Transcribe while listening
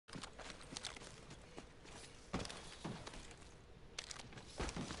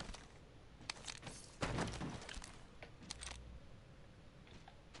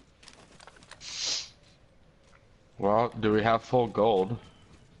Well, do we have full gold?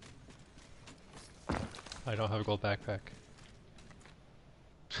 I don't have a gold backpack.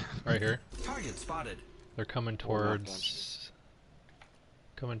 Right here. Target spotted. They're coming towards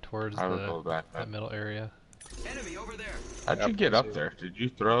I have a gold backpack. that middle area. Enemy over there. How'd you get up there? Did you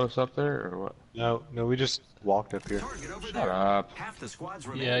throw us up there or what? No, we just walked up here. Target over Shut there. up. Half the squads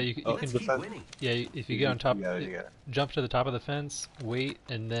remain. Yeah, you Let's can keep winning. Yeah, if you get on top, You got it. jump to the top of the fence, wait,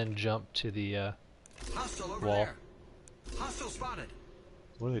 and then jump to the Hostile over wall. there. Hostile spotted.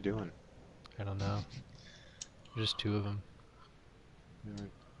 What are they doing? I don't know. Just two of them.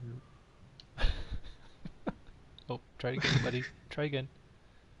 Oh, try it again, buddy. Try again.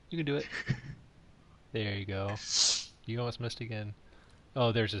 You can do it. There you go. You almost missed again.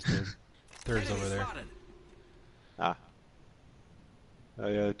 Oh, there's his third. Third's Enemy over there. spotted. Ah. Oh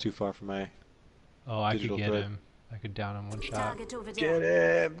yeah, they're too far from my. Oh, I could Digital get threat. him. I could down him one shot. Target over there. Get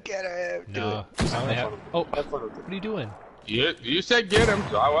him! Get him! No, I only have. Oh, what are you doing? You said get him,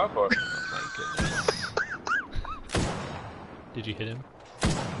 so I went for it. Did you hit him?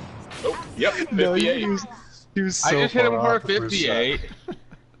 Oh, yep, 58. No, he was so I just hit him far for off the first shot. 58.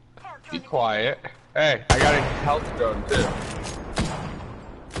 Be quiet. Hey, I got a health drone too.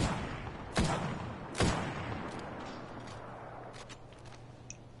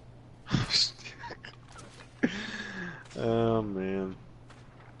 Oh man.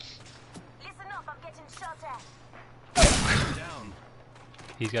 Listen up, I'm getting shot at. Down.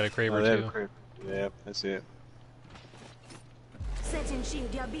 He's got a Kraber Oh, they have a too. crib. Yep, that's it. Setting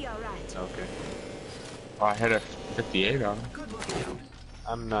shield, you'll be alright. Okay. Oh, I hit a 58 on him. Good looking out.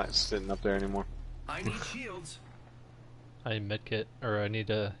 I'm not sitting up there anymore. I need shields. I need medkit, or I need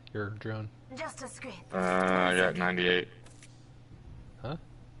your drone. Just a scrape. I got 98. Huh?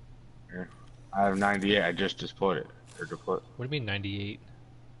 Here. I have 98. I just deployed it. Or deployed. What do you mean 98?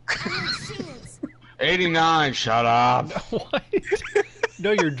 Shields. 89. Shut up. What?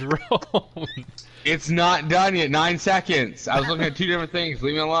 No, your drone. It's not done yet. 9 seconds. I was looking at two different things.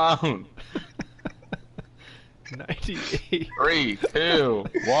 Leave me alone. 98. 3, 2,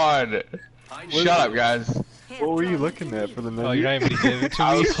 1. Shut up, guys. What were you looking at for the menu? Oh, you're not even gonna give it to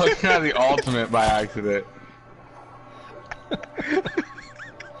I me? was looking at the ultimate by accident.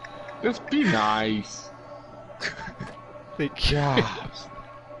 Just be nice. Thank you. God.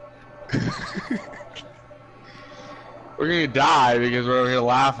 We're gonna die because we're over here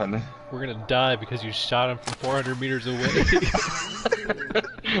laughing. We're gonna die because you shot him from 400 meters away.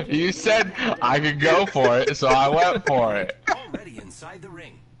 You said I could go for it, so I went for it. Already inside the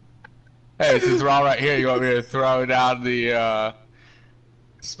ring. Hey, since we're all right here, you want me to throw down the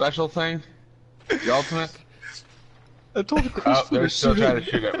special thing? The ultimate? I told Oh, Christopher they're to still shoot trying him.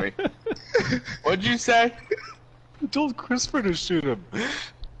 to shoot at me. What'd you say? I told Christopher to shoot him.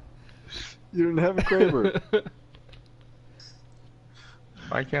 You didn't have a Kraber.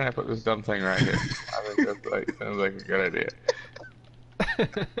 Why can't I put this dumb thing right here? I think that's like sounds like a good idea.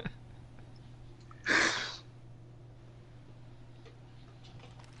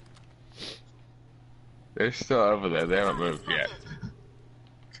 They're still over there. They haven't moved yet.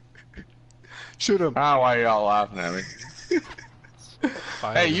 Shoot him. Ah, why are y'all laughing at me?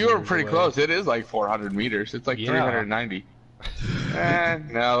 Hey, you were pretty close. It is like 400 meters. It's like Yeah. 390.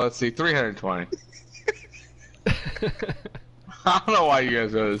 No, let's see, 320. I don't know why you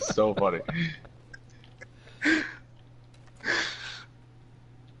guys are so funny.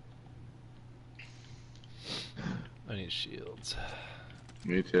 I need shields.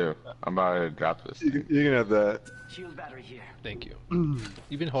 Me too. I'm about to drop this. You can have that. Shield battery here. Thank you.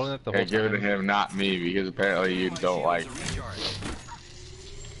 You've been holding that the Yeah, whole give it to time. him, not me, because apparently you My don't like shields are recharged.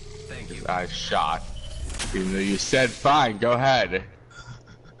 Thank you. I shot. Even though you said fine, go ahead.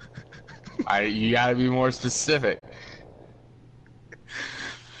 You gotta be more specific.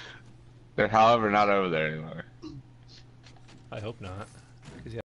 They're however not over there anymore. I hope not.